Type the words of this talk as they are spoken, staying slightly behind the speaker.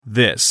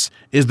This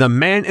is the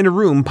Man in a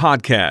Room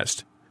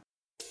podcast.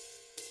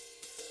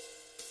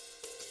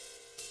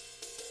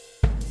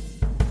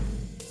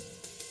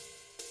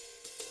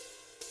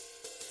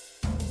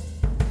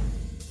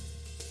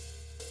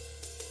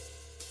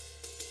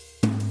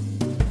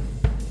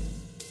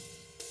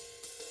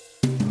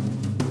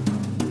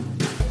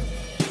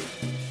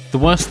 The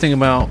worst thing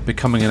about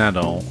becoming an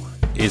adult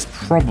is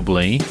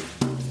probably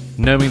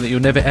knowing that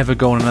you'll never ever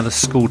go on another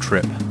school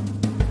trip.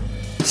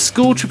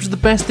 School trips are the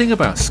best thing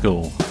about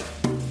school.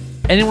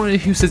 Anyone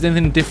who says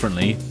anything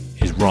differently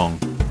is wrong.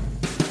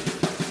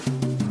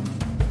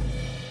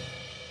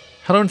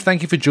 Hello and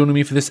thank you for joining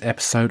me for this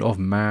episode of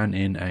Man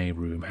in a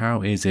Room.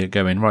 How is it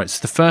going? Right,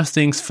 so the first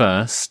things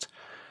first,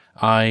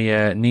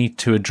 I need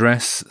to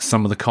address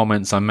some of the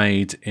comments I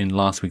made in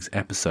last week's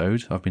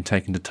episode. I've been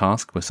taken to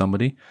task by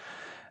somebody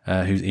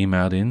who's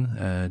emailed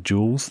in.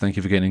 Jules, thank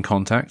you for getting in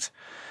contact.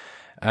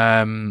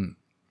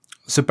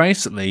 So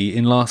basically,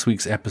 in last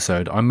week's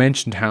episode, I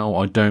mentioned how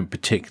I don't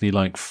particularly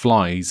like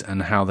flies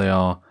and how they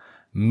are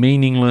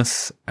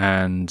meaningless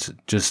and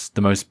just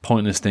the most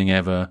pointless thing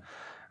ever,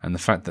 and the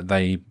fact that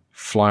they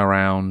fly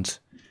around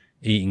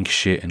eating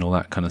shit and all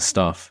that kind of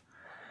stuff.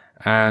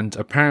 And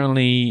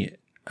apparently,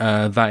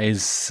 that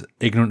is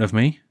ignorant of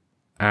me.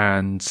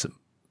 And,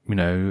 you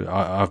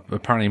know,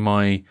 apparently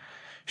my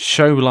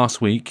show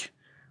last week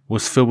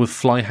was filled with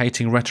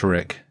fly-hating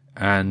rhetoric.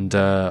 And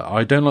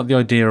I don't like the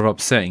idea of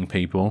upsetting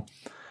people,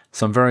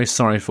 so I'm very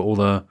sorry for all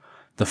the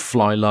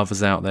fly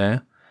lovers out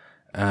there.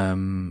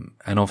 And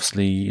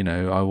obviously, you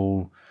know, I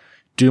will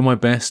do my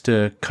best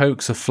to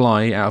coax a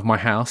fly out of my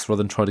house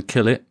rather than try to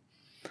kill it.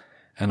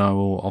 And I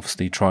will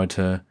obviously try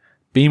to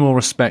be more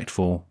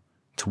respectful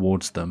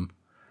towards them.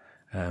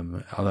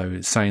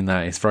 Although saying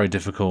that, it's very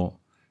difficult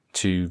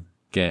to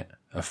get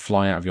a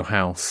fly out of your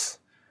house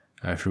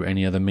through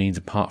any other means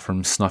apart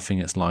from snuffing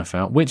its life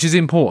out, which is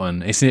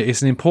important.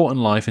 It's an important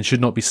life and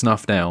should not be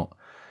snuffed out.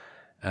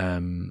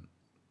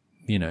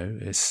 You know,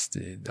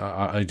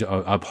 I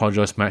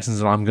apologise for my actions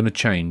and I'm going to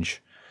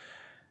change.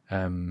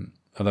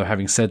 Although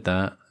having said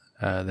that,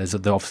 there's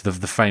obviously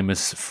the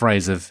famous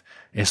phrase of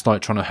it's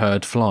like trying to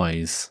herd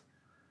flies.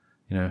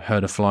 You know,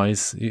 herd of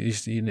flies.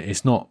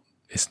 It's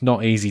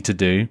not easy to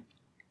do.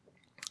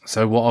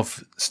 So what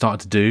I've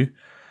started to do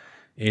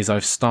is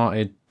I've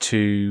started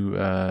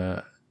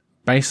to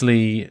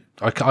basically,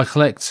 I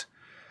collect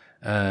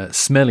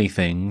smelly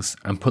things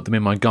and put them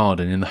in my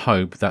garden in the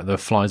hope that the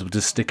flies will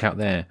just stick out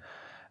there.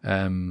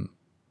 You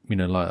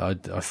know,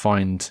 like I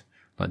find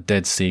like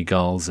dead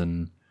seagulls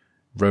and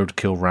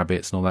roadkill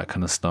rabbits and all that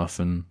kind of stuff.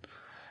 And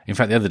in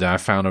fact, the other day I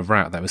found a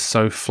rat that was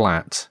so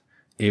flat,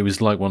 it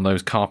was like one of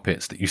those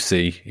carpets that you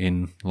see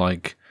in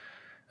like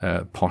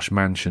posh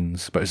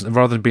mansions. But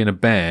rather than being a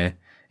bear,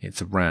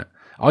 it's a rat.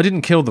 I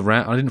didn't kill the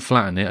rat. I didn't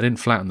flatten it. I didn't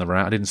flatten the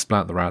rat. I didn't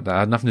splat the rat. That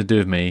had nothing to do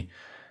with me.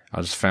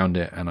 I just found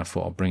it and I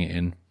thought I'll bring it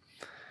in.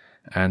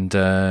 And,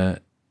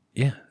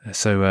 yeah,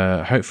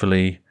 so,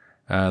 hopefully,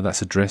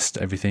 that's addressed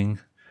everything.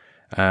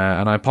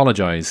 And I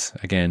apologise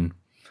again.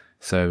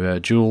 So,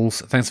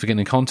 Jules, thanks for getting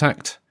in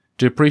contact.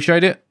 Do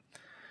appreciate it.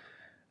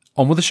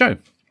 On with the show.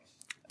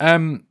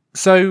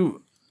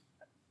 So,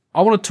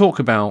 I want to talk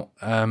about,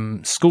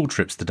 school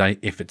trips today,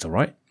 if it's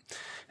alright.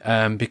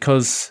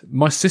 Because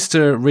my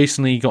sister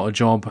recently got a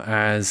job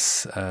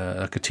as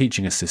like a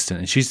teaching assistant,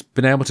 and she's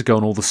been able to go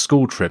on all the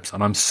school trips,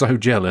 and I'm so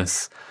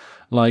jealous.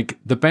 Like,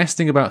 the best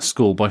thing about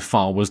school by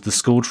far was the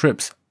school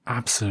trips.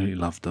 Absolutely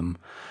loved them.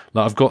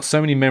 Like, I've got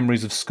so many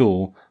memories of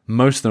school.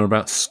 Most of them are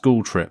about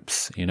school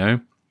trips, you know.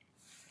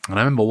 And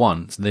I remember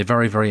once, the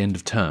very, very end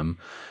of term,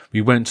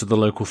 we went to the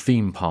local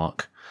theme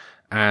park,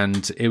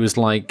 and it was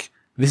like,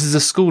 this is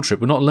a school trip.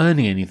 We're not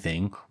learning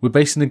anything. We're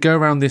basically going to go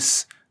around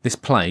this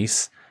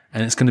place,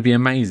 and it's going to be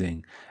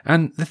amazing.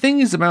 And the thing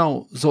is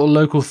about sort of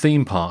local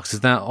theme parks is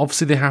that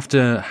obviously they have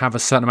to have a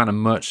certain amount of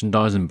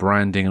merchandise and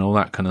branding and all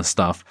that kind of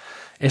stuff.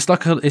 It's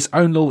like its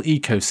own little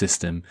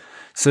ecosystem.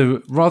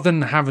 So rather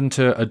than having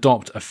to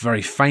adopt a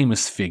very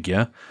famous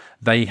figure,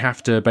 they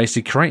have to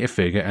basically create a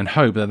figure and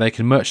hope that they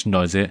can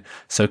merchandise it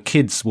so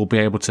kids will be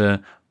able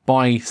to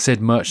buy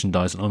said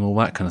merchandise and all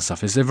that kind of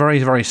stuff. It's a very,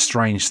 very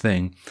strange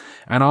thing.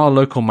 And our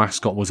local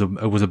mascot was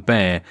a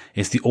bear.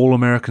 It's the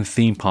All-American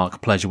Theme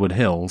Park, Pleasurewood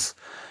Hills.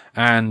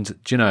 And,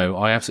 you know,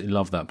 I absolutely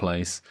love that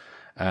place.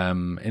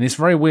 And it's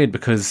very weird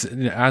because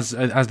as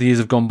the years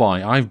have gone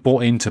by, I've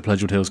bought into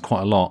Pleasurewood Hills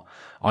quite a lot.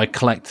 I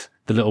collect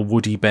the little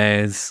woody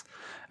bears.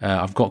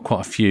 I've got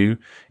quite a few.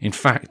 In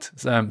fact,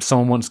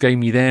 someone once gave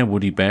me their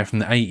woody bear from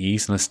the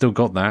 80s, and I still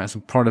got that. It's a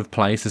pride of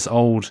place, this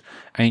old,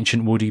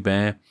 ancient woody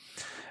bear.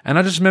 And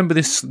I just remember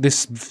this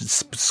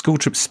school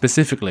trip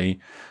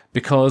specifically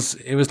because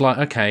it was like,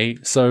 okay,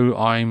 so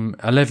I'm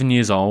 11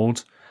 years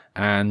old,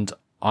 and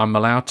I'm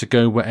allowed to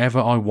go wherever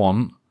I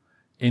want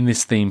in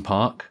this theme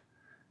park.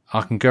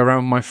 I can go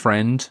around with my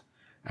friend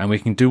and we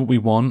can do what we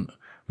want.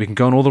 We can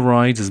go on all the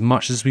rides as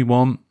much as we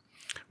want.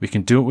 We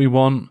can do what we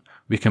want.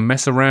 We can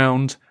mess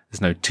around.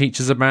 There's no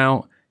teachers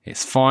about.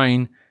 It's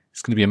fine.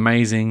 It's going to be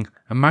amazing.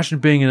 Imagine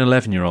being an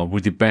 11-year-old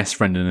with your best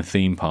friend in a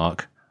theme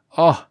park.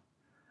 Oh,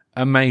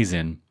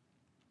 amazing.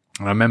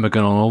 And I remember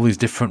going on all these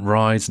different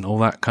rides and all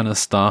that kind of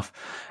stuff.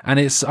 And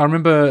I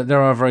remember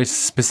there are very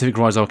specific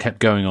rides I kept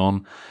going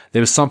on.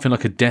 There was something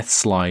like a death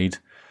slide.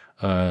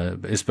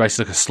 It's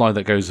basically like a slide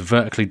that goes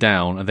vertically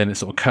down and then it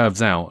sort of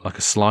curves out like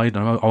a slide.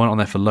 And I went on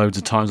there for loads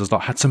of times. I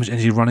had so much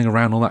energy running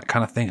around, all that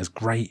kind of thing. It's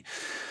great.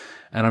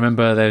 And I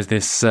remember there's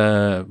this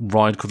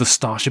ride called the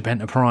Starship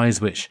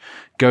Enterprise, which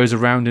goes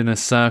around in a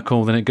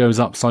circle, then it goes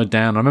upside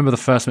down. I remember the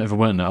first time I ever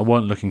went there. I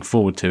wasn't looking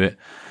forward to it,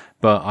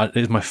 but it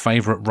was my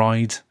favourite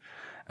ride.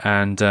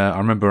 And I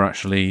remember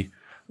actually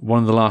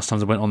one of the last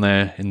times I went on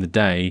there in the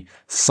day,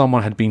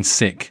 someone had been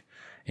sick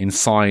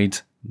inside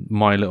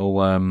my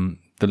little,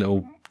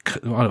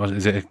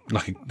 is it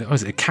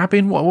a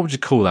cabin? What would you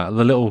call that?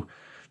 The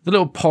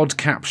little pod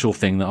capsule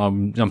thing that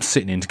I'm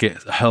sitting in to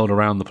get hurled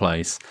around the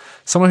place.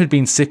 Someone had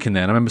been sick in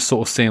there, and I remember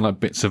sort of seeing like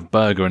bits of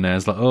burger in there.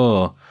 It's like,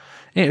 oh,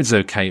 it was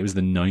okay. It was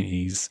the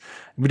 90s.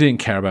 We didn't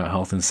care about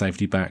health and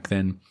safety back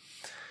then.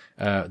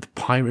 The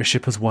pirate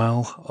ship as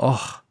well.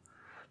 Oh.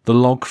 The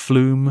log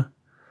flume.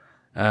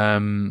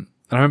 And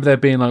I remember there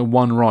being like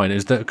one ride.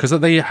 Is that because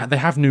they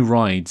have new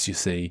rides, you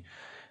see.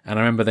 And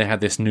I remember they had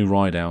this new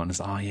ride out, and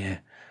it's like, oh yeah,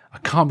 I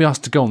can't be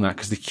asked to go on that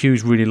because the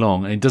queue's really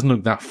long and it doesn't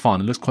look that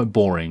fun. It looks quite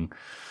boring.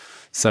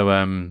 So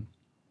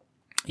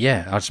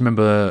yeah, I just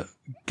remember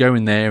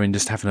going there and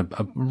just having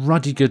a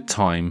ruddy good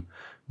time.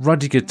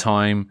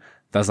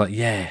 That was like,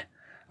 yeah,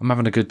 I'm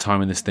having a good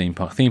time in this theme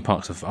park. Theme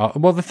parks are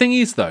well. The thing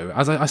is though,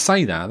 as I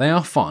say that they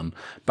are fun,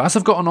 but as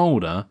I've gotten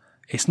older,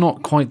 it's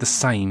not quite the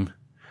same.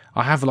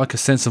 I have like a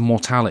sense of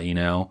mortality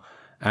now,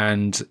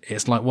 and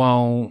it's like,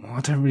 well,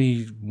 I don't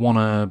really want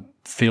to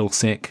feel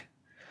sick.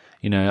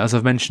 You know, as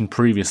I've mentioned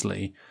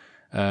previously,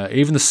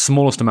 even the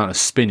smallest amount of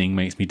spinning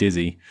makes me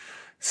dizzy.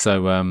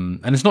 So,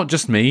 and it's not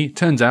just me.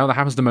 Turns out that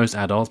happens to most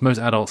adults. Most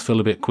adults feel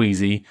a bit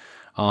queasy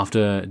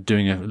after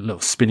doing a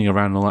little spinning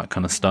around and all that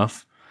kind of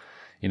stuff.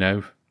 You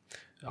know,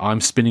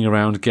 I'm spinning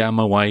around, get out of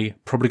my way,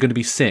 probably going to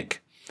be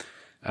sick.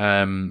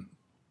 And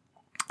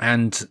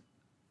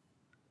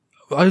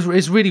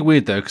it's really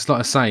weird though, because like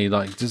I say,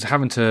 like just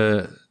having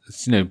to,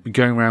 you know,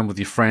 going around with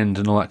your friend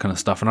and all that kind of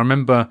stuff. And I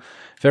remember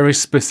very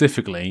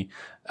specifically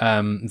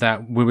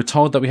that we were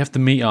told that we have to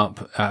meet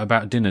up at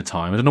about dinner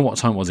time. I don't know what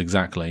time it was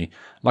exactly.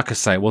 Like I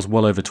say, it was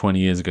well over 20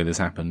 years ago this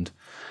happened.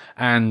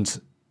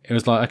 And it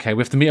was like, okay,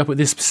 we have to meet up at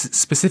this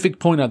specific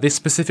point at this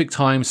specific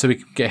time so we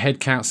can get a head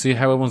count, see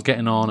how everyone's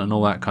getting on and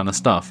all that kind of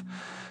stuff.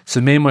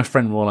 So me and my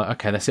friend were like,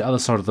 okay, that's the other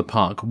side of the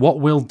park. What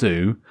we'll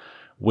do,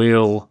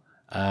 we'll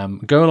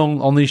go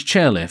along on these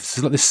chair lifts.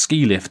 It's like this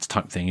ski lift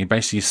type thing. You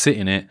basically sit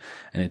in it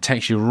and it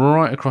takes you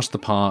right across the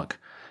park,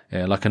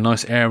 like a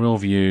nice aerial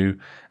view,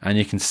 and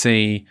you can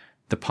see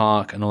the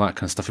park and all that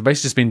kind of stuff. You're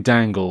basically just being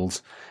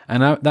dangled.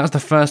 And that was the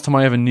first time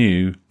I ever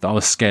knew that I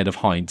was scared of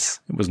heights.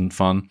 It wasn't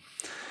fun.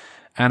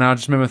 And I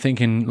just remember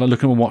thinking, like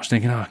looking at my watch,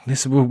 thinking,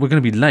 we're going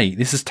to be late.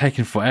 This is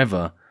taking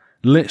forever.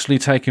 Literally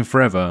taking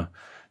forever,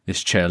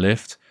 this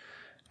chairlift.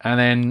 And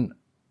then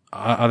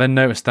I then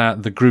noticed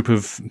that the group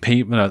of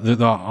people,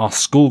 our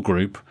school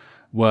group,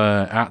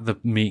 were at the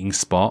meeting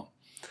spot.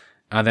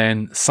 And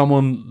then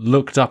someone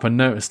looked up and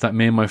noticed that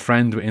me and my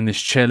friend were in this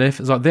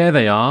chairlift. It's like, there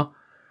they are.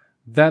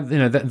 They're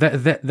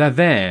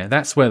there.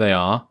 That's where they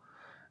are.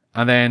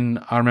 And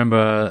then I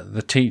remember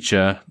the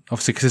teacher,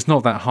 obviously because it's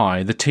not that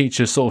high, the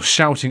teacher sort of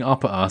shouting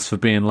up at us for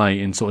being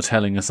late and sort of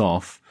telling us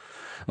off.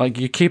 Like,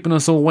 you're keeping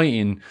us all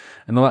waiting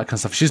and all that kind of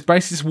stuff. She's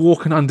basically just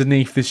walking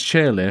underneath this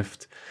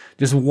chairlift,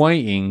 just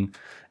waiting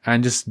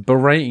and just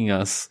berating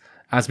us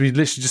as we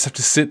literally just have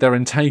to sit there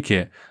and take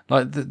it.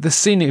 Like, the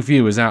scenic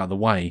view is out of the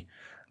way,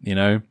 you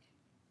know.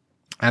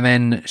 And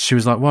then she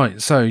was like,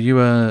 right, so you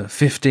were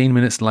 15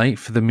 minutes late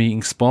for the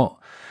meeting spot.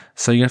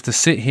 So you have to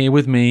sit here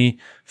with me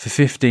for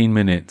 15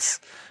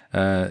 minutes,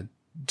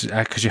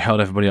 because you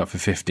held everybody up for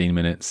 15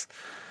 minutes.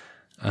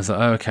 I was like,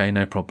 oh, okay,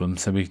 no problem.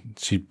 So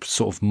she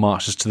sort of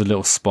marched us to the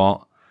little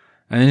spot,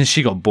 and then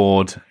she got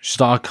bored.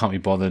 She's like, I can't be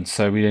bothered.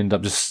 So we ended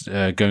up just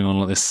going on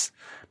like this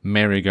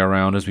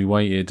merry-go-round as we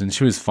waited, and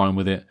she was fine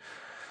with it.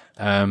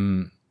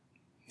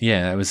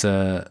 Yeah, I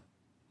think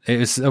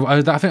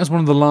it was one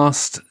of the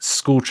last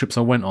school trips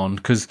I went on,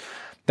 because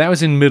that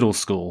was in middle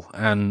school,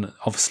 and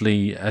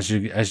obviously as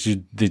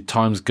the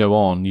times go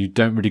on, you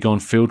don't really go on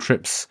field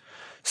trips.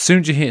 Soon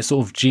as you hit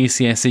sort of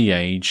GCSE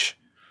age,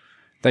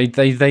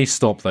 they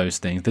stop those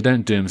things. They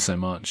don't do them so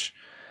much.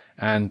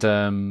 And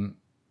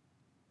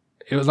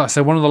it was like I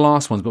said, one of the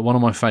last ones, but one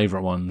of my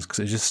favourite ones, because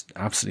it was just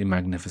absolutely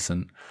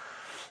magnificent.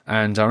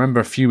 And I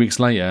remember a few weeks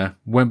later,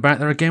 went back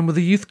there again with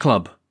the youth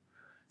club.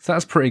 So that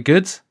was pretty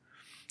good.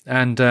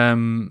 And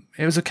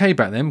it was okay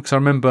back then, because I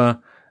remember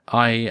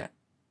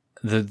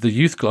the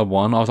youth club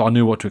one, I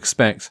knew what to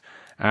expect.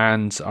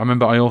 And I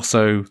remember I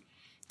also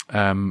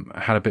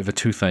had a bit of a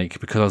toothache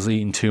because I was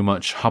eating too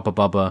much Hubba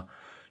Bubba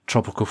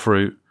tropical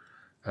fruit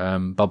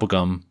bubble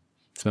gum.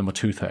 So then my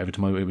tooth hurt every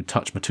time it would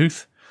touch my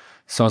tooth.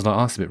 So I was like, oh,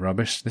 that's a bit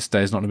rubbish. This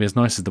day is not going to be as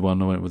nice as the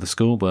one I went with the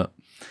school. But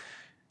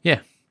yeah,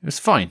 it was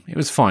fine. There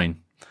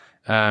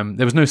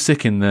was no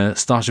sick in the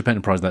Starship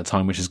Enterprise that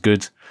time, which is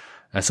good.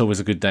 It's always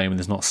a good day when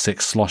there's not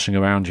sick sloshing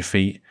around your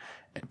feet.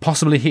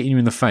 possibly hitting you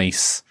in the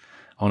face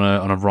on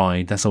a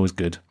ride. That's always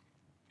good.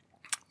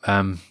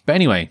 But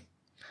anyway,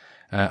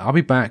 I'll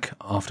be back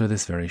after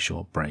this very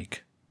short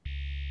break.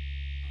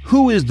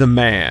 Who is the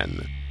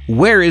man?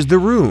 Where is the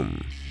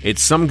room?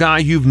 It's some guy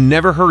you've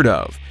never heard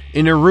of,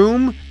 in a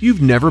room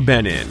you've never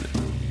been in.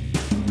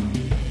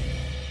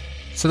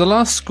 So the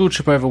last school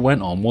trip I ever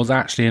went on was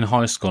actually in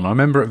high school, and I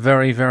remember it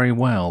very, very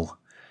well,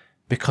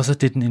 because I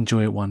didn't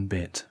enjoy it one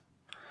bit.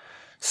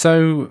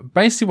 So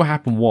basically what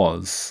happened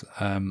was,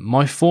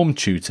 my form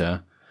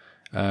tutor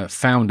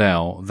found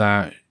out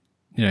that,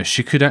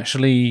 she could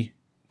actually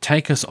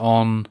take us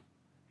on,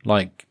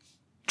 like,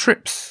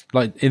 trips,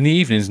 like in the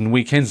evenings and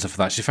weekends and stuff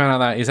like that. She found out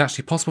that it's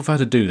actually possible for her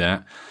to do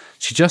that.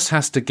 She just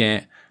has to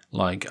get,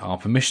 like, our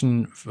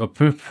permission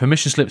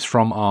slips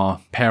from our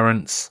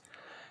parents,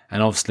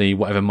 and obviously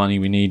whatever money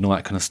we need and all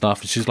that kind of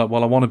stuff. And she's like,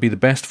 well, I want to be the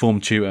best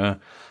form tutor,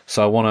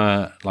 so I want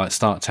to, like,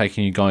 start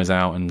taking you guys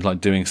out and, like,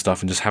 doing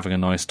stuff and just having a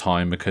nice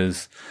time,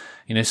 because,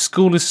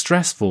 school is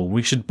stressful.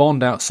 We should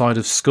bond outside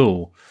of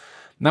school.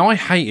 Now, I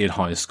hated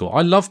high school.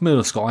 I loved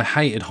middle school. I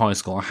hated high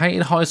school. I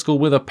hated high school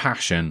with a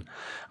passion.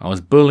 I was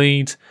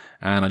bullied,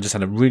 and I just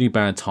had a really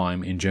bad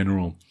time in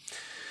general.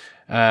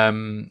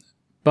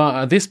 But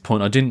at this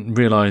point, I didn't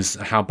realise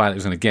how bad it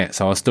was going to get,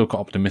 so I was still quite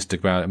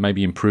optimistic about it,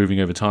 maybe improving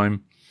over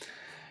time.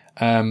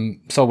 So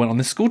I went on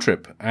this school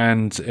trip,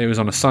 and it was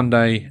on a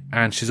Sunday,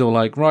 and she's all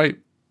like, right,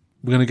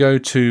 we're going to go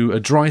to a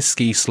dry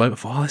ski slope. I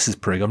thought, oh, this is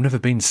pretty good. I've never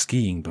been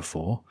skiing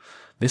before.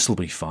 This will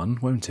be fun,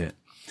 won't it?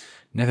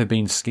 Never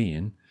been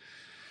skiing.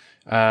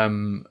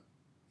 Something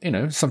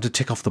to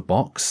tick off the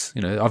box.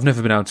 I've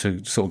never been able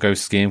to sort of go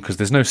skiing because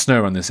there's no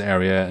snow around this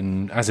area,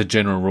 and as a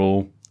general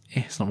rule,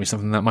 it's not really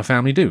something that my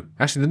family do.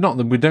 Actually, not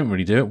that we don't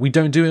really do it. We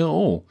don't do it at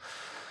all.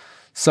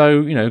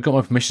 So, got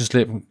my permission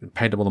slip,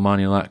 paid up all the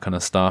money and all that kind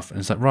of stuff. And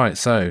it's like, right,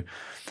 so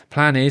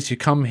plan is you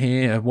come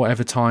here at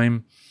whatever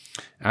time,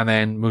 and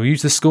then we'll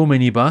use the school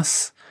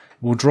minibus.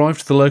 We'll drive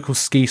to the local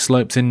ski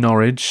slopes in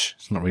Norwich.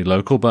 It's not really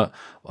local, but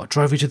I'll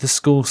drive you to the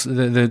school,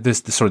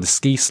 the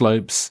ski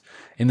slopes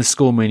in the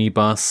school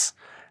minibus,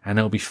 and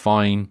it'll be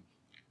fine.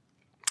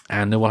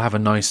 And then we'll have a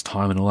nice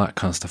time and all that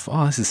kind of stuff.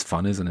 Oh, this is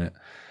fun, isn't it?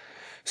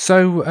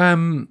 So,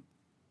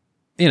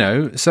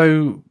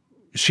 so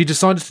she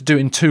decided to do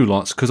it in two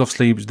lots, because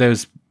obviously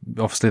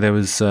there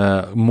was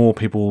more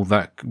people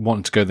that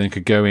wanted to go than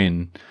could go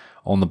in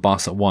on the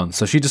bus at once.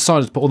 So she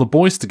decided to put all the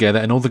boys together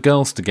and all the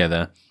girls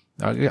together.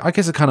 I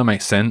guess it kind of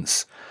makes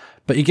sense.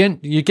 But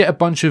you get a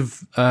bunch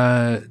of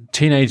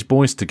teenage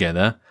boys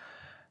together.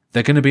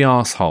 They're going to be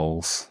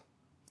arseholes.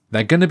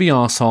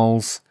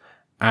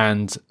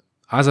 And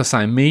as I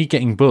say, me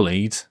getting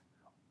bullied,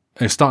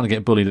 starting to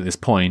get bullied at this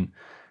point,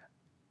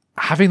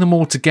 having them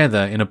all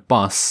together in a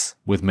bus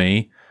with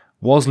me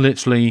was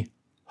literally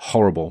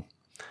horrible.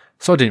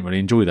 So I didn't really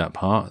enjoy that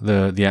part,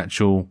 the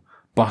actual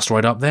bus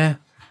ride up there.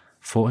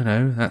 Thought,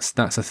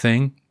 that's a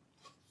thing.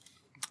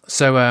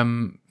 So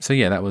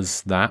yeah, that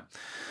was that.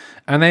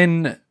 And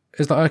then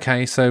it's like,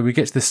 okay, so we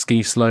get to the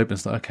ski slope, and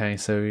it's like, okay,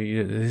 so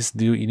this is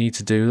what you need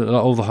to do,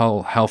 all the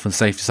whole health and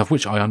safety stuff,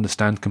 which I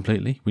understand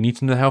completely. We need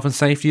to know the health and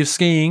safety of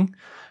skiing.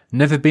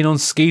 Never been on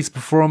skis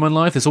before in my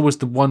life. There's always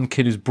the one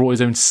kid who's brought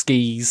his own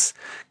skis,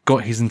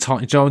 got his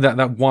entire,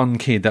 that one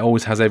kid that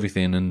always has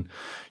everything and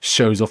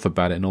shows off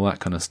about it and all that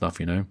kind of stuff,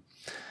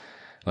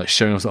 like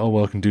showing us, oh,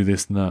 well, I can do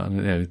this and that,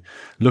 and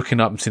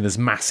looking up and seeing this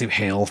massive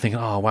hill, thinking,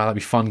 oh, wow, that'd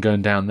be fun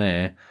going down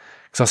there.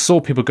 Because I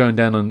saw people going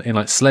down in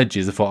like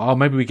sledges. I thought, oh,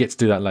 maybe we get to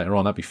do that later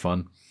on. That'd be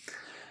fun.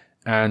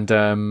 And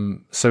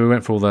so we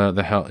went for all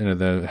the health,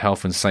 the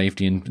health and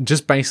safety, and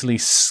just basically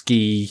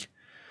ski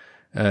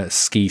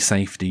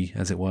safety,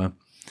 as it were.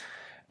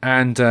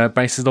 And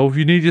basically, if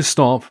you need to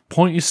stop,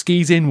 point your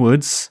skis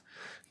inwards,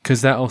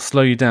 because that'll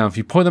slow you down. If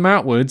you point them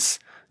outwards,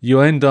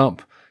 you'll end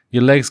up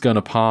your legs going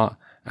apart,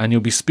 and you'll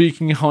be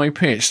speaking high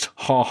pitched,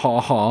 ha ha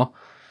ha,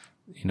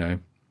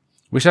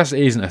 which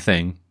actually isn't a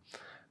thing.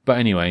 But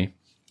anyway.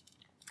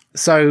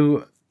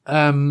 So,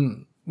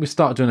 we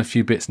started doing a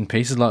few bits and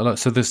pieces, like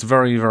so this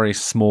very, very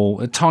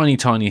small, a tiny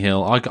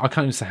hill. I can't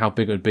even say how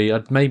big it would be.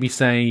 I'd maybe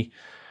say,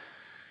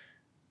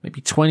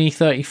 20,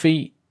 30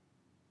 feet.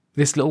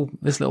 This little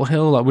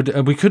hill,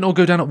 we couldn't all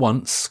go down at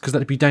once, because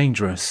that'd be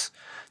dangerous.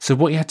 So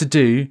what you had to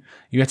do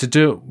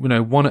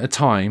it, one at a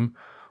time,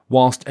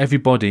 whilst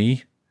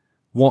everybody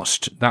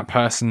watched that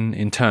person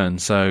in turn.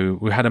 So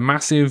we had a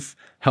massive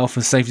health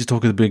and safety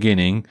talk at the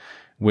beginning,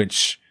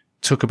 which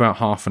took about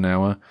half an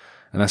hour.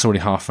 And that's already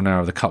half an hour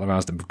of the couple of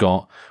hours that we've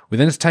got. We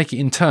then had to take it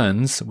in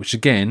turns, which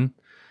again,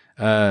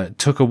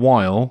 took a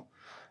while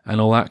and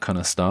all that kind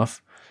of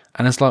stuff.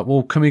 And it's like,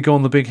 well, can we go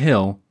on the big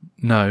hill?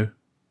 No.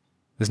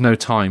 There's no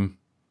time.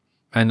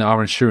 And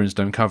our insurance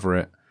don't cover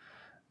it.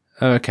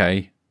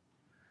 Okay.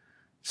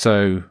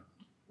 So,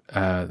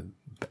 a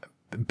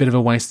bit of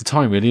a waste of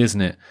time, really, isn't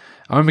it?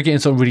 I remember getting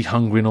sort of really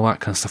hungry and all that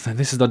kind of stuff. And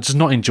I'm just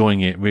not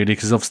enjoying it, really,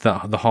 because obviously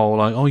the whole,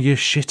 like, oh, you're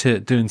shit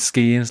at doing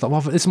skiing. It's like,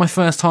 well, it's my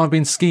first time I've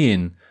been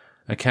skiing.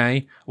 Okay,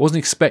 I wasn't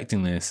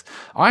expecting this.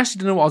 I actually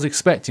didn't know what I was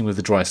expecting with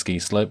the dry ski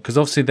slope, because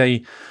obviously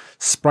they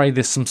sprayed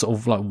this some sort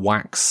of like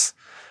wax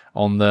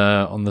on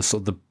the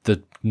sort of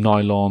the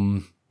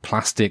nylon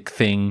plastic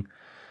thing,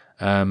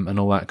 and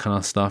all that kind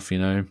of stuff, you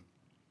know.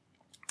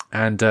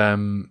 And I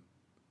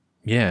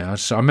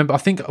remember. I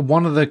think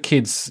one of the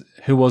kids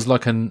who was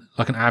like an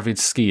avid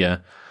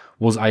skier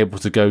was able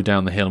to go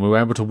down the hill, and we were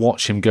able to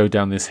watch him go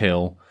down this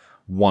hill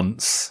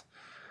once.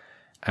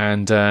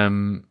 And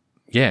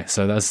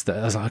so that's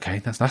okay.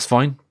 That's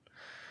fine.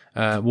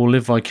 We'll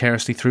live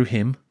vicariously through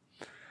him.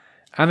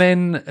 And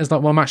then it's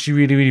like, well, I'm actually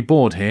really, really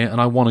bored here,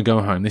 and I want to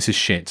go home. This is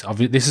shit.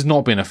 This has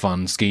not been a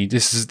fun ski.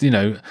 This is,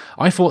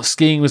 I thought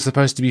skiing was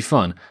supposed to be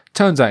fun.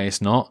 Turns out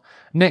it's not.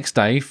 Next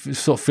day,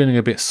 sort of feeling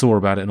a bit sore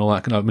about it and all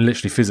that. I'm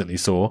literally physically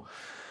sore.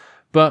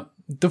 But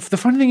the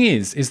funny thing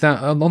is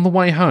that on the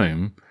way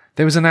home,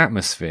 there was an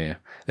atmosphere.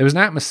 There was an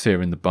atmosphere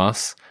in the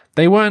bus.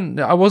 I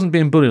wasn't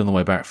being bullied on the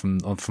way back from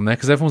there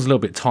because everyone's a little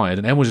bit tired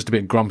and everyone's just a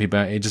bit grumpy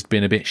about it just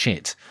being a bit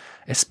shit.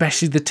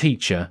 Especially the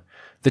teacher.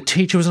 The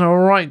teacher was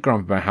alright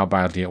grumpy about how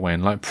badly it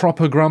went, like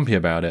proper grumpy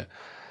about it,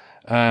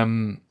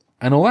 and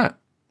all that.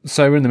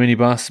 So we're in the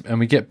minibus and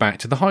we get back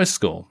to the high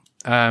school.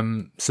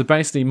 So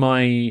basically,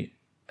 my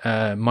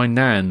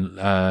nan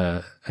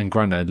and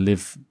granddad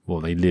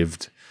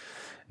lived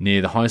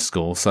near the high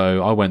school,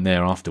 so I went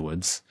there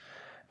afterwards,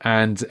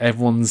 and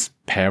everyone's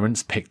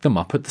parents picked them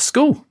up at the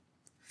school.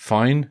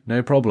 Fine,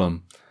 no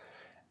problem.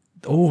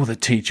 Oh, the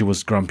teacher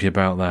was grumpy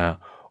about that.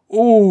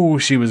 Oh,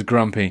 she was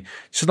grumpy.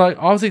 She's like,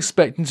 I was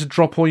expecting to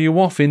drop all you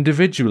off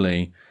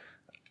individually.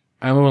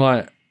 And we were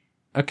like,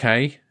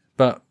 okay,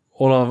 but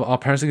all of our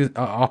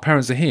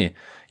parents are here.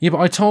 Yeah, but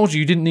I told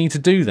you didn't need to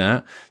do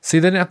that. See,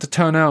 they didn't have to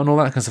turn out and all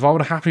that kind of stuff. I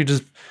would have happily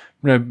just,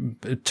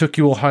 took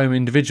you all home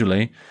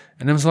individually.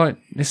 And I was like,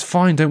 it's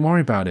fine, don't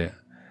worry about it.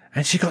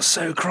 And she got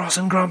so cross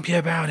and grumpy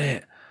about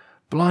it.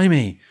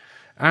 Blimey.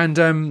 And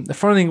the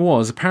funny thing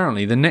was,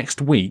 apparently, the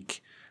next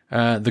week,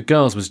 the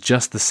girls was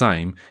just the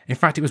same. In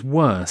fact, it was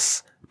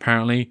worse.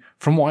 Apparently,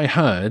 from what I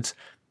heard,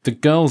 the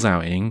girls'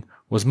 outing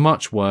was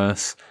much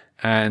worse,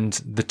 and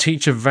the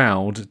teacher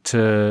vowed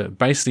to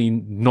basically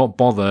not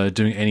bother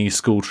doing any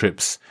school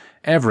trips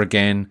ever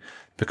again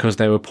because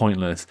they were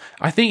pointless.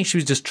 I think she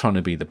was just trying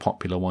to be the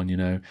popular one,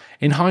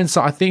 In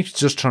hindsight, I think she's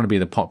just trying to be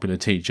the popular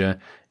teacher.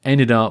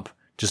 Ended up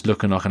just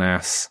looking like an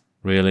ass,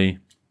 really.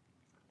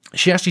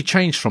 She actually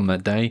changed from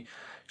that day.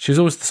 She was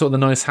always the sort of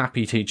the nice,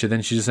 happy teacher.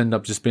 Then she just ended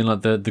up just being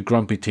like the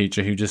grumpy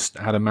teacher who just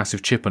had a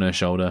massive chip on her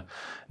shoulder.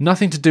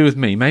 Nothing to do with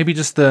me. Maybe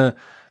just the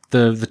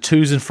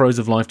twos and fro's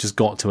of life just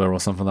got to her or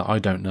something that I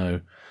don't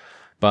know.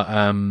 But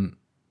I've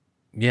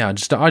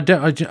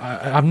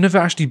never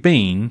actually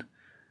been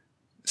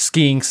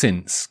skiing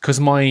since because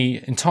my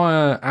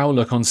entire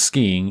outlook on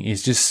skiing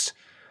is just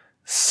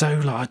so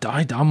like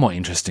I'm not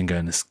interested in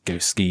going to go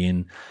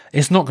skiing.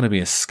 It's not going to be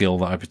a skill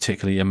that I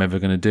particularly am ever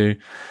going to do.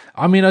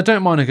 I mean, I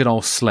don't mind a good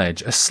old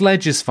sledge. A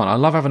sledge is fun. I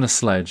love having a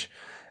sledge.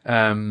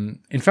 In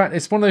fact,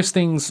 it's one of those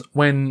things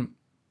when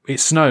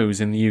it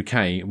snows in the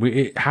UK.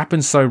 It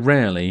happens so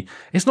rarely.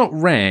 It's not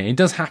rare. It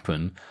does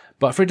happen.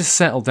 But for it to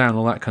settle down,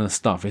 all that kind of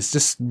stuff, it's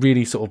just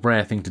really sort of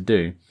rare thing to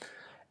do.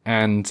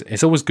 And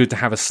it's always good to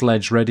have a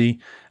sledge ready.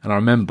 And I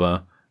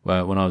remember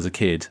when I was a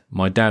kid,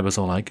 my dad was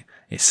all like,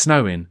 it's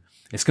snowing.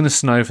 It's going to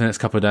snow for the next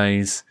couple of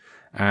days,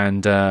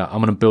 and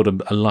I'm going to build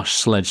a lush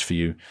sledge for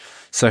you.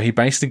 So he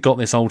basically got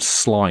this old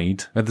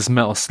slide, this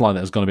metal slide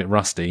that was gone a bit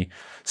rusty.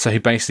 So he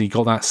basically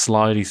got that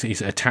slide, he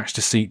attached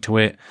a seat to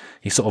it.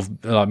 He sort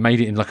of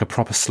made it in like a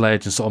proper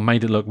sledge and sort of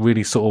made it look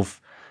really sort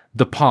of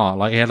the part.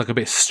 Like he had like a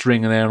bit of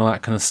string in there and all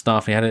that kind of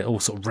stuff. He had it all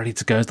sort of ready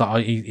to go. It's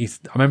like I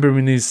remember him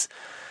in his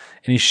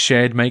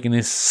shed making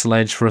this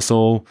sledge for us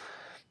all.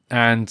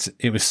 And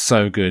it was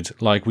so good.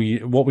 Like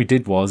what we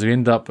did was we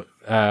ended up,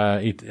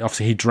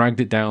 he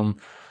dragged it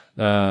down,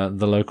 the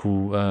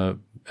local,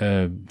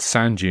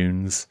 sand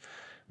dunes,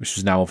 which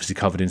was now obviously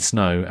covered in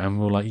snow. And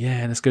we were like,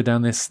 yeah, let's go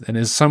down this. And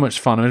it was so much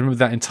fun. I remember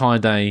that entire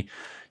day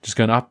just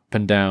going up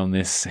and down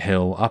this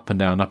hill, up and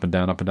down, up and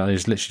down, up and down. It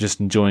was literally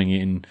just enjoying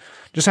it and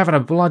just having a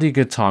bloody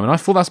good time. And I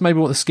thought that's maybe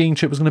what the skiing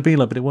trip was going to be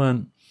like, but it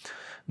weren't.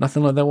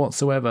 Nothing like that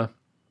whatsoever.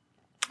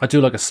 I do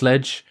like a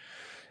sledge.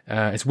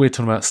 It's weird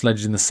talking about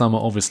sledges in the summer,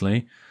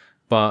 obviously,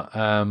 but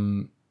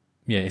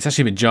it's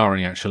actually a bit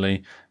jarring,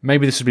 actually.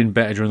 Maybe this would have been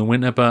better during the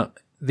winter, but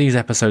these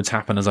episodes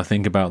happen as I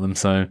think about them,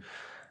 so,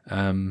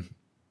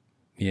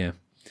 yeah.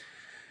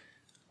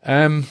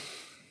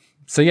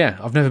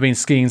 I've never been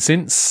skiing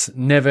since,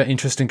 never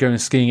interested in going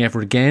skiing ever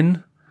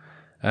again,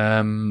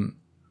 and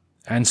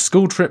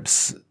school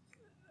trips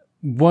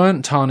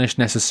weren't tarnished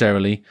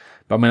necessarily,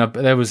 but I mean,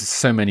 there was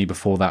so many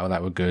before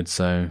that were good,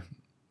 so,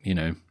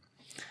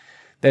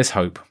 there's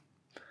hope.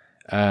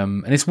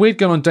 And it's weird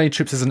going on day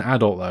trips as an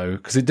adult though,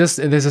 because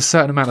there's a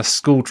certain amount of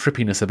school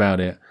trippiness about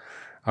it.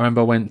 I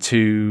remember I went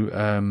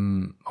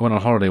on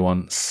holiday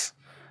once,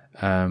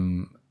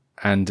 and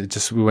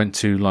we went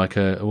to like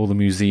all the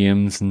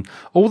museums and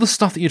all the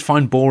stuff that you'd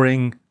find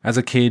boring as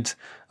a kid.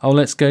 Oh,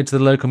 let's go to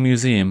the local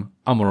museum.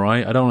 I'm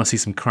alright. I don't want to see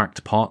some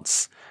cracked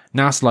pots.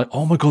 Now it's like,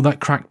 oh my god,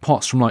 that cracked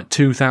pot's from like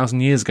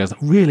 2,000 years ago. It's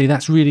like, really?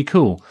 That's really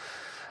cool.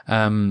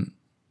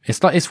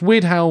 It's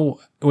weird how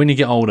when you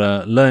get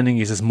older, learning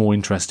is just more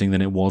interesting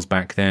than it was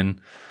back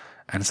then.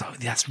 And it's like,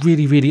 that's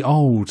really, really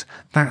old.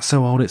 That's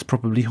so old it's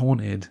probably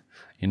haunted,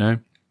 you know?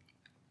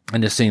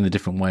 And just seeing the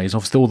different ways.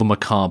 Obviously, all the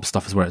macabre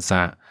stuff is where it's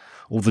at.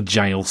 All the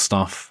jail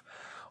stuff.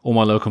 All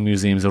my local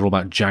museums are all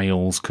about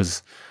jails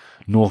because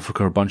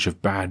Norfolk are a bunch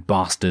of bad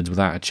bastards with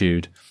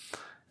attitude.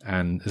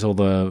 And there's all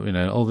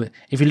the,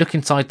 if you look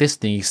inside this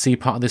thing, you see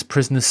part of this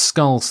prisoner's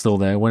skull still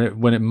there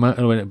when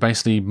it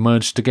basically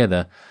merged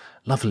together.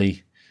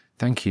 Lovely.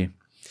 Thank you.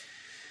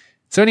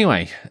 So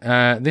anyway,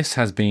 this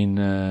has been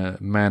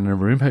Man in a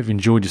Room. Hope you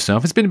enjoyed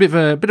yourself. It's been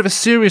a bit of a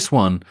serious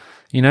one,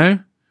 you know.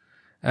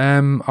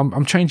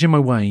 I'm changing my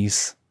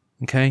ways.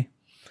 Okay,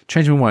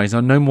 changing my ways.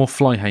 No more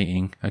fly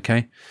hating.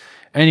 Okay.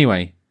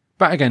 Anyway,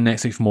 back again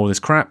next week for more of this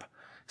crap.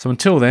 So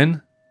until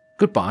then,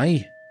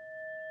 goodbye.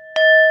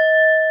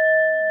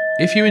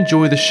 If you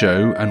enjoy the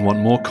show and want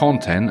more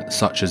content,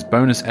 such as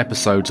bonus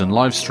episodes and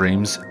live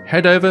streams,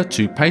 head over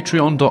to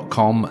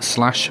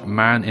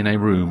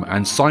patreon.com/maninaroom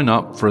and sign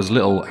up for as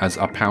little as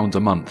 £1 a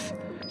month.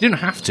 You don't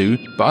have to,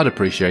 but I'd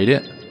appreciate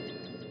it.